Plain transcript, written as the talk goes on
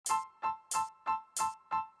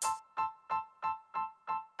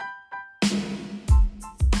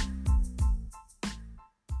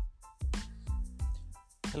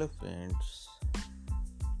Hello friends,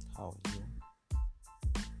 how are you?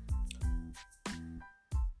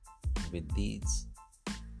 With these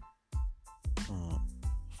uh,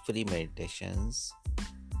 free meditations,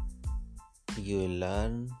 you will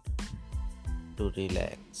learn to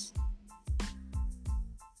relax,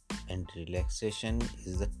 and relaxation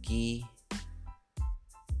is the key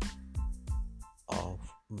of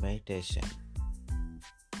meditation.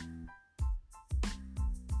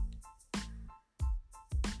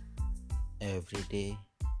 Every day,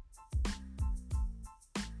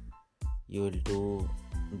 you will do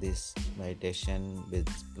this meditation with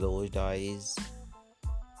closed eyes.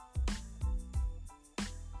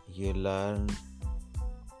 You learn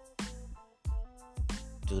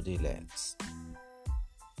to relax.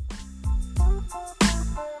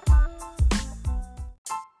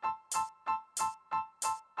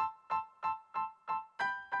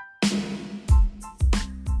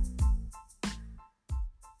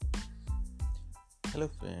 Hello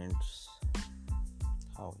friends,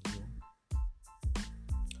 how are you?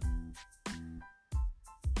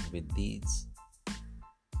 With these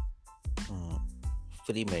uh,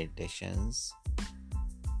 free meditations,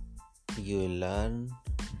 you will learn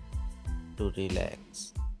to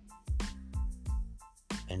relax,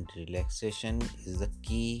 and relaxation is the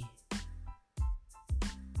key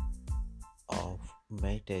of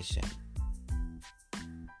meditation.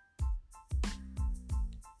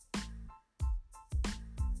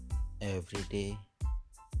 Every day,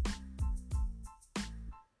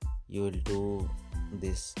 you will do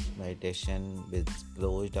this meditation with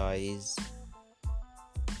closed eyes.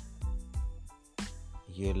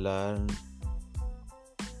 You learn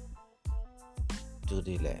to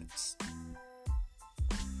relax.